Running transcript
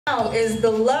Now is the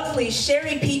lovely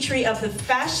Sherry Petrie of the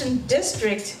Fashion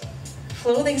District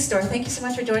Clothing Store. Thank you so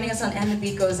much for joining us on And the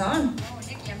Beat Goes On. Oh,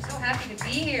 Nikki, I'm so happy to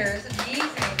be here. It's amazing.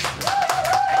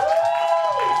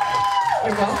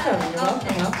 You're welcome. You're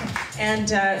welcome. Welcome. And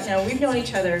you know, we've known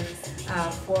each other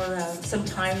for some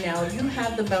time now. You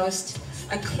have the most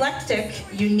eclectic,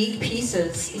 unique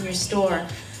pieces in your store.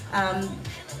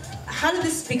 How did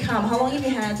this become? How long have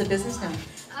you had the business now?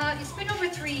 It's been over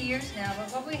 3 years now, but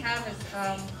what we have is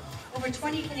over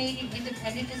 20 Canadian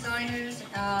independent designers.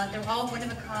 They're all one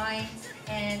of a kind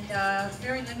and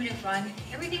very limited run.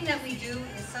 Everything that we do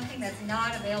is something that's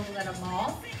not available at a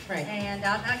mall. Right. And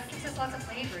that gives us lots of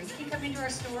flavor. You can come into our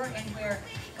store and wear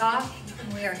goth, you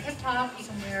can wear hip hop, you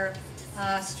can wear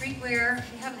streetwear.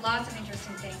 We have lots of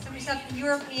interesting things. And we have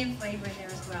European flavor in there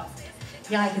as well.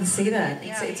 Yeah, I can see that.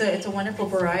 Yeah. It's a wonderful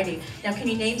variety. Now, can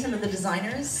you name some of the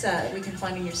designers we can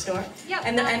find in your store? Yeah.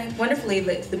 And wonderfully,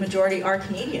 the majority are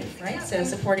Canadian, right? Yeah. So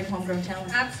supporting homegrown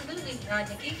talent. Absolutely,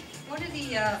 Nikki. One of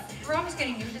the, we're always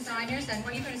getting new designers, and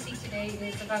what you're going to see today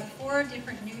is about 4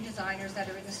 different new designers that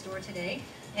are in the store today.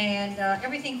 And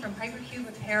everything from Hypercube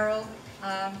apparel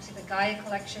to the Gaia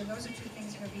collection. Those are 2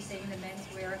 things you're going to be seeing in the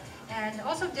menswear. And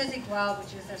also Desigual,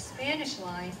 which is a Spanish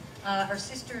line. Our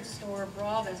sister store,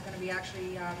 Brava, is going to be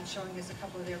actually showing us a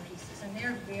couple of their pieces, and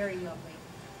they're very lovely.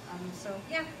 So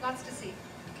yeah, lots to see.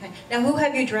 Okay. Now, who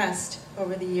have you dressed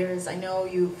over the years? I know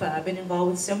you've been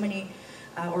involved with so many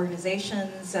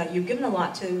organizations. You've given a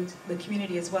lot to the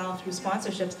community as well through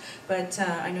sponsorships, but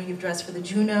I know you've dressed for the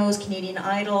Junos, Canadian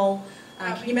Idol.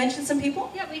 Can you mention some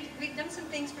people? Yeah, we've done some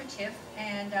things for TIFF,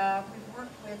 and we've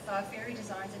worked with Fairy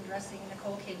Designs and dressing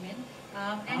Nicole Kidman.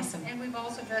 Awesome. And we've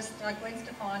also dressed Gwen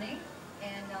Stefani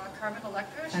and Carmen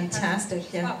Electra. Fantastic,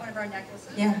 She bought one of our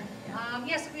necklaces. Yeah.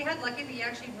 Yes, we had lucky. We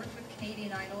actually worked with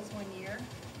Canadian Idols 1 year.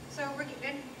 So we're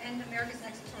and America's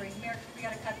Next. Sorry, we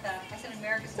got to cut that. I said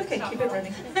America's Next Top Model. Okay,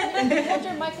 keep it running. Hold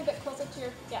your mic a bit closer to your,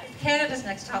 yeah. Canada's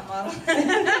Next Top Model.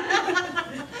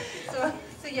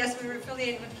 So yes, we were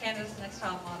affiliated with Canada's Next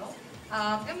Top Model.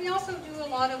 And we also do a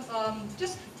lot of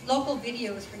just local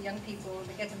videos for young people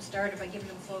to get them started by giving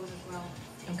them clothes as well.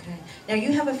 Okay. Now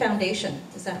you have a foundation,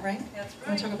 is that right? That's right.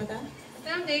 Want to talk about that? The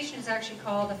foundation is actually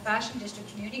called the Fashion District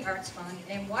Community Arts Fund,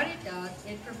 and what it does,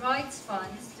 it provides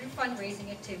funds through fundraising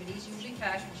activities, usually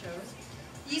fashion shows.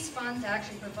 These funds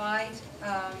actually provide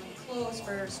clothes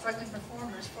for struggling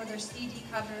performers for their CD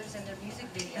covers and their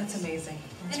music videos. That's amazing.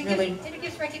 That's and it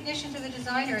gives recognition to the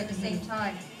designer at the same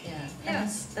time. Yeah, Yeah.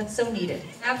 that's so needed.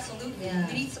 Absolutely. Yeah.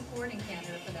 We need support in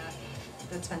Canada for that.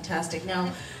 That's fantastic.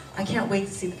 Now, I can't wait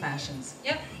to see the fashions.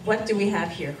 Yep. What do we have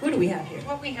here? Who do we have here?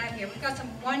 What we have here, we've got some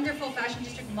wonderful Fashion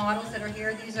District models that are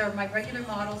here. These are my regular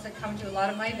models that come to a lot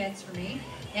of my events for me.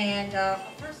 And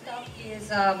first up is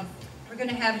we're going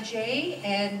to have Jay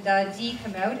and Dee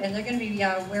come out, and they're going to be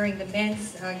wearing the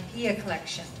men's Gia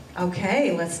collection.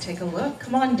 Okay, let's take a look.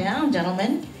 Come on down,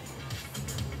 gentlemen.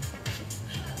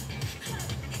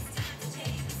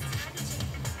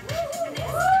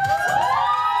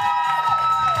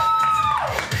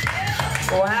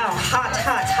 Wow, hot,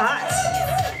 hot, hot.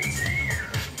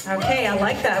 Okay, I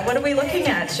like that. What are we looking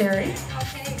at, Sherry?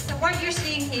 Okay, so what you're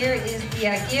seeing here is the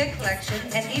Gia collection,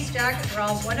 and these jackets are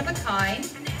all one of a kind,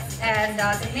 and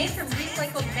they're made from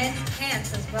recycled men's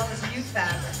pants as well as new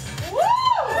fabrics.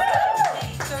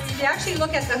 So if you actually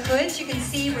look at the hoods, you can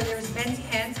see where there was men's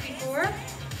pants before,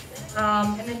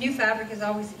 and the new fabric is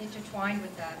always intertwined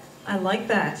with that. I like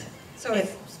that. So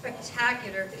it's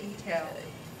spectacular detail.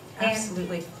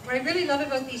 Absolutely. And what I really love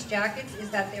about these jackets is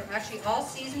that they're actually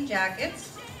all-season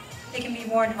jackets. They can be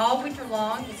worn all winter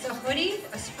long. It's a hoodie,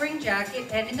 a spring jacket,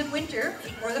 and in the winter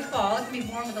or the fall, it can be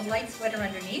worn with a light sweater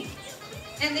underneath.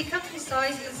 And they come in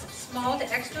sizes small to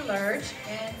extra large,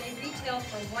 and they retail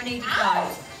for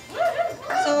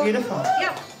 $185. So beautiful.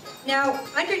 Yeah. Now,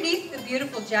 underneath the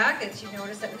beautiful jackets, you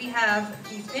notice that we have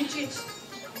these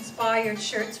vintage-inspired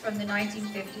shirts from the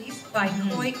 1950s by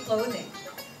Koi Clothing.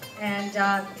 And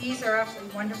these are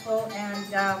absolutely wonderful, and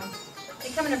they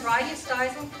come in a variety of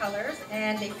styles and colors,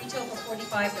 and they retail for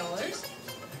 $45.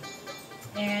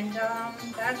 And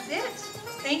that's it.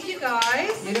 Thank you,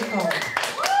 guys. Beautiful.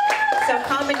 So a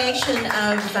combination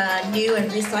of new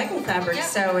and recycled fabrics.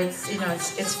 Yeah. So it's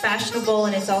it's fashionable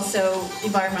and it's also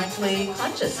environmentally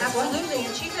conscious as well. Absolutely,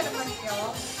 and she's at a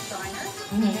Montreal designer.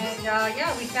 And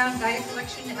yeah, we found Gaia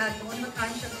collection at the One of a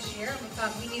Kind show this year, and we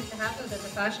thought we needed to have those as a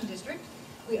fashion district.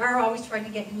 We are always trying to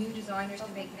get new designers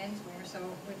to make menswear, so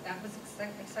that was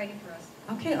exciting for us.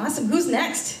 Okay, awesome. Who's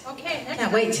next? Okay, next Can't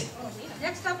up, wait.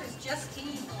 Next up is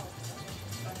Justine.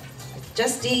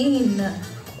 Justine.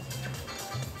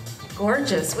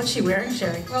 Gorgeous. What's she wearing,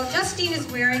 Sherry? Well, Justine is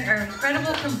wearing our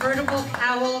incredible convertible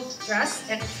cowl dress,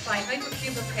 and it's by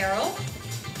Hypercube Apparel.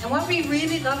 And what we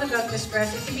really love about this dress,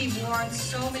 it can be worn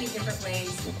so many different ways.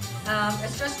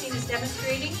 As Justine is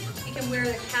demonstrating, you can wear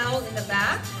the cowl in the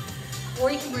back,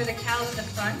 or you can wear the cowl in the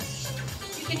front.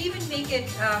 You can even make it,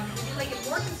 if you like it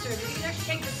more conservative, you can actually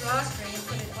take the drawstring and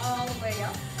put it all the way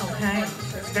up. Okay,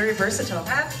 it's very versatile.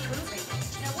 Absolutely.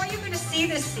 Now what you're going to see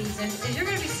this season is you're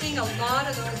going to be seeing a lot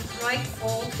of those bright,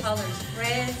 bold colors.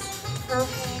 Reds,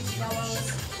 purples,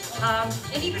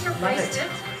 yellows, and even her bracelet.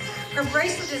 Her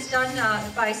bracelet is done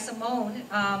by Simone,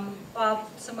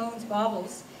 Simone's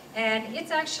Baubles. And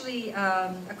it's actually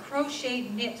a crochet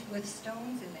knit with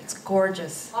stones in it. It's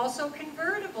gorgeous. Also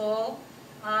convertible.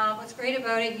 What's great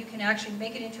about it, you can actually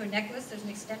make it into a necklace. There's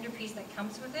an extender piece that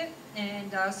comes with it.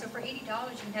 And so for $80, you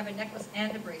can have a necklace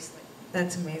and a bracelet.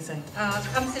 That's amazing.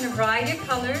 It comes in a variety of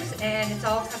colors, and it's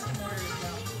all custom ordered as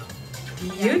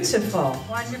well. Beautiful. Yeah.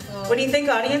 Wonderful. What do you think,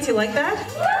 audience? You like that?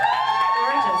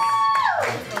 Gorgeous.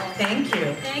 Wonderful. Thank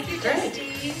you. Thank you, Great.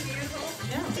 Justine.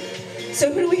 Beautiful. Yeah.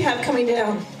 So who do we have coming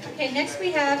down? Okay, next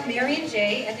we have Mary and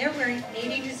Jay, and they're wearing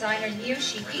Canadian designer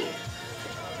Neo-Shiki.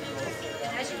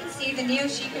 And as you can see, the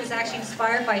Neo-Shiki was actually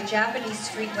inspired by Japanese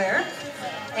streetwear.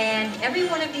 And every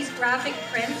one of these graphic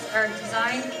prints are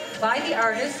designed by the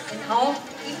artist, and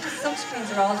even the silk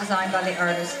screens are all designed by the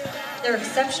artist. They're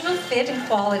exceptional fit and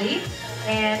quality,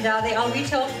 and they all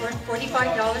retail for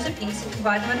 $45 a piece. You can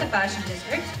buy them at the Fashion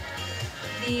District.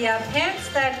 The pants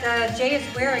that Jay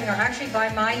is wearing are actually by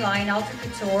my line, Ultra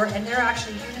Couture, and they're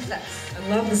actually unisex.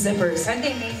 I love the zippers. Aren't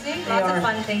they amazing? They Lots are. of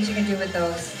fun things you can do with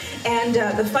those. And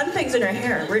the fun things in her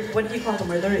hair, what do you call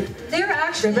them? Are they They're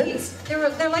actually ribbons?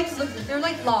 they're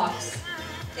like locks.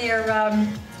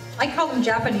 They're I call them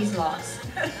Japanese locks.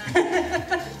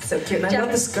 So cute. And I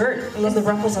love the skirt. I love the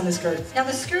ruffles on the skirt. Now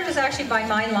the skirt is actually by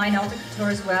my line, Ultra Couture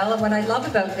as well. And what I love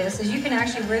about this is you can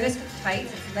actually wear this with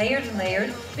tights. It's layered and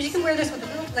layered. But you can wear this with a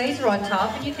little blazer on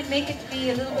top, and you can make it to be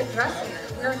a little bit dressier.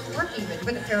 Wear it to work even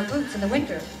with a pair of boots in the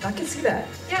winter. I can see that.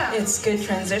 Yeah. It's good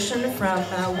transition from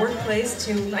workplace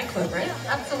to nightclub, right?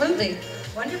 Yeah, absolutely.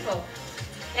 Wonderful.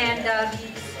 And the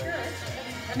skirt,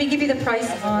 let me give you the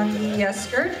price on the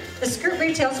skirt. The skirt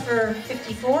retails for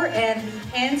 $54 and the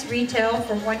pants retail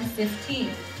for $115.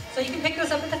 So you can pick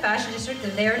those up at the Fashion District.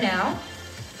 They're there now.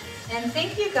 And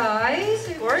thank you guys.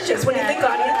 Gorgeous. What do you think,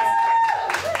 audience?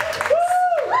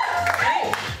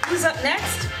 Hey, who's up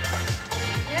next?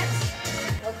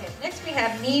 Next we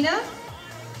have Nina,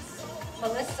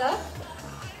 Melissa,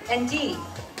 and Dee.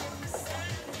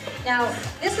 Now,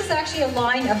 this is actually a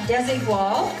line of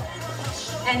desigual.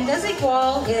 And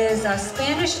desigual is a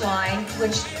Spanish line,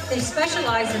 which they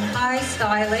specialize in high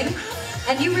styling.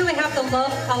 And you really have to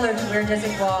love color to wear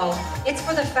desigual. It's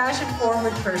for the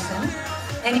fashion-forward person.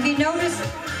 And if you notice,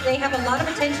 they have a lot of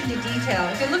attention to detail.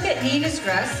 If you look at Nina's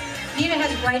dress, Nina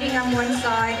has writing on one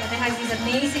side, and it has these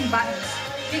amazing buttons.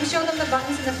 You can show them the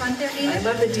buttons in the front there, Nina? I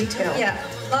love the detail. Yeah,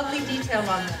 lovely detail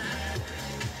on them.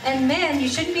 And men, you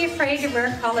shouldn't be afraid to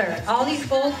wear color. All these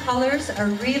bold colors are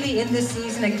really in this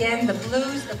season. Again, the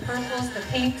blues, the purples, the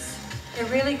pinks, they're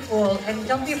really cool. And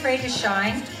don't be afraid to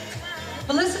shine.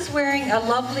 Melissa's wearing a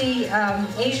lovely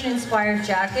Asian-inspired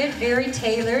jacket, very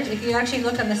tailored. If you actually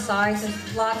look on the sides,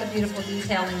 there's lots of beautiful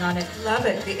detailing on it. Love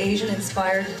it, the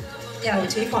Asian-inspired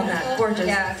motif on that. Gorgeous.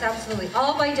 Yeah, it's absolutely.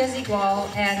 All by Desigual,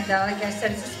 and like I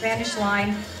said, it's a Spanish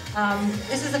line.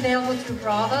 This is available through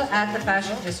Brava at the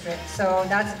Fashion District, so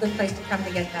that's a good place to come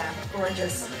to get that.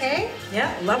 Gorgeous. Okay?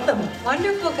 Yeah, love them.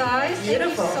 Wonderful, guys.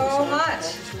 Beautiful. Thank you so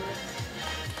much.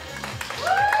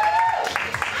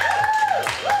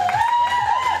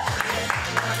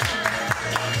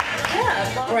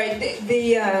 Yeah, all right.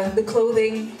 The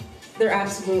clothing, they're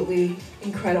absolutely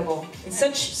incredible. And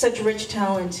such rich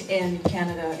talent in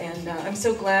Canada, and I'm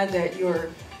so glad that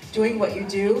you're doing what you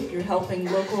do. You're helping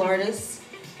local artists,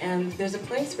 and there's a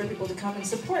place for people to come and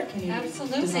support Canadian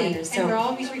designers. And we're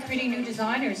always recruiting new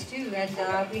designers too,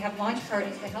 and we have launch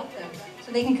parties to help them.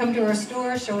 So they can come to our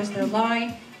store, show us their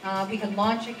line. We can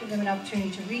launch it, give them an opportunity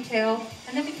to retail,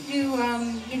 and then we can do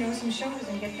some shows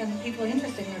and get them people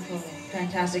interested in their clothing.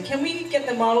 Fantastic. Can we get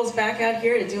the models back out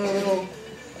here to do a little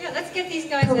let's get these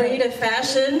guys parade of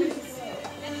fashion?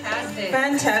 Fantastic.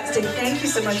 Fantastic. Thank you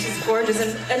so much. It's gorgeous.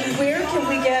 And where can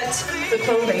we get the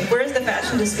clothing? Where's the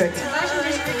Fashion District? The Fashion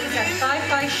District is at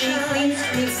 553 Queen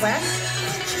Street West,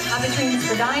 between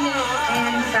Spadina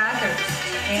and Bathurst.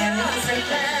 And it's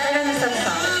right on the south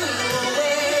side.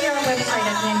 See our website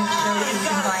at the end of the show, you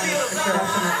can find it for sure.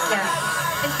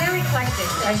 Yeah. It's very eclectic,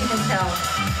 as you can tell.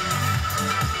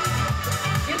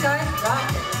 You guys rock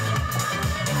it.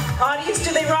 Audience,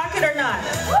 do they rock it or not?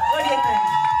 What do you be a thing.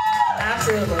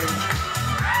 Absolutely.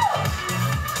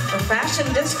 The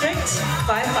Fashion District,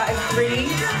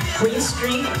 553 Queen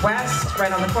Street West,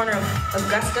 right on the corner of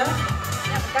Augusta.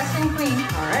 Yep, Augusta and Queen.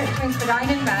 All right. Between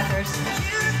Spadina and Bathurst.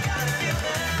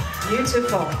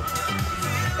 Beautiful.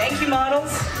 Thank you,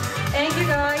 models. Thank you,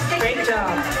 guys. Thank Great you for job.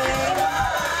 coming today.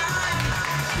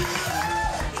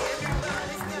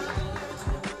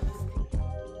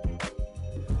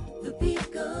 The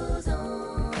beat goes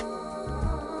on.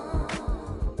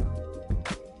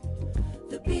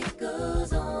 The beat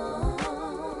goes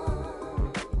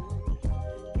on.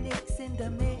 Nick's in the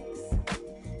mix.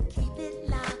 Keep it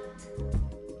locked.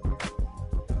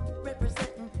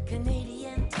 Representing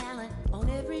Canadian talent on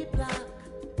every block.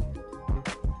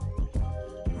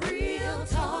 Real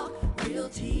talk, real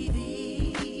TV.